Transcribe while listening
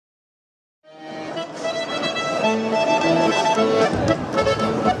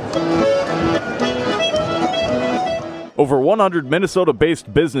Over 100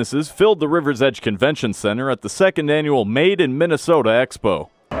 Minnesota-based businesses filled the River's Edge Convention Center at the second annual Made in Minnesota Expo.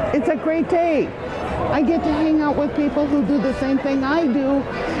 It's a great day. I get to hang out with people who do the same thing I do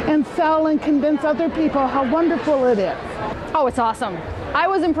and sell and convince other people how wonderful it is. Oh, it's awesome. I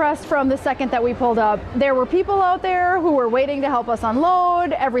was impressed from the second that we pulled up. There were people out there who were waiting to help us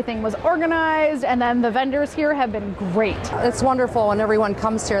unload. Everything was organized, and then the vendors here have been great. It's wonderful when everyone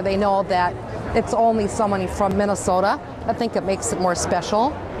comes here. They know that it's only someone from Minnesota. I think it makes it more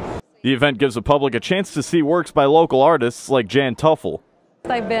special. The event gives the public a chance to see works by local artists like Jan Tuffle.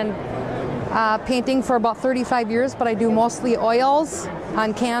 I've been painting for about 35 years, but I do mostly oils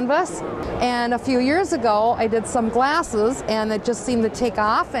on canvas. And a few years ago, I did some glasses, and it just seemed to take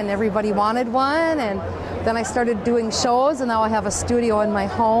off, and everybody wanted one. And then I started doing shows, and now I have a studio in my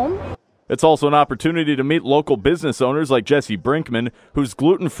home. It's also an opportunity to meet local business owners like Jesse Brinkman, whose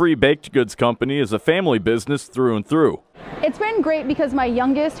gluten-free baked goods company is a family business through and through. It's been great because my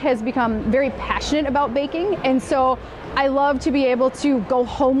youngest has become very passionate about baking, and so I love to be able to go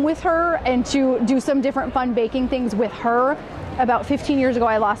home with her and to do some different fun baking things with her. About 15 years ago,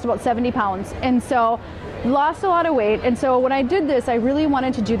 I lost about 70 pounds, and so lost a lot of weight. And so when I did this, I really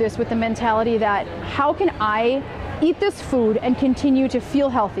wanted to do this with the mentality that how can I eat this food and continue to feel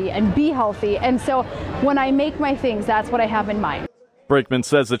healthy and be healthy? And so when I make my things, that's what I have in mind. Brinkman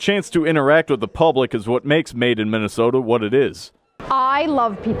says the chance to interact with the public is what makes Made in Minnesota what it is. I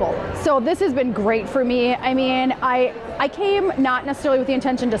love people, so this has been great for me. I mean, I came not necessarily with the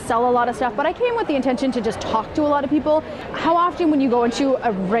intention to sell a lot of stuff, but I came with the intention to just talk to a lot of people. How often when you go into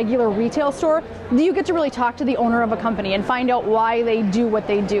a regular retail store, do you get to really talk to the owner of a company and find out why they do what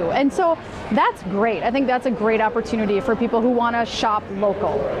they do? And so that's great. I think that's a great opportunity for people who want to shop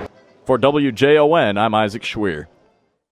local. For WJON, I'm Isaac Schweer.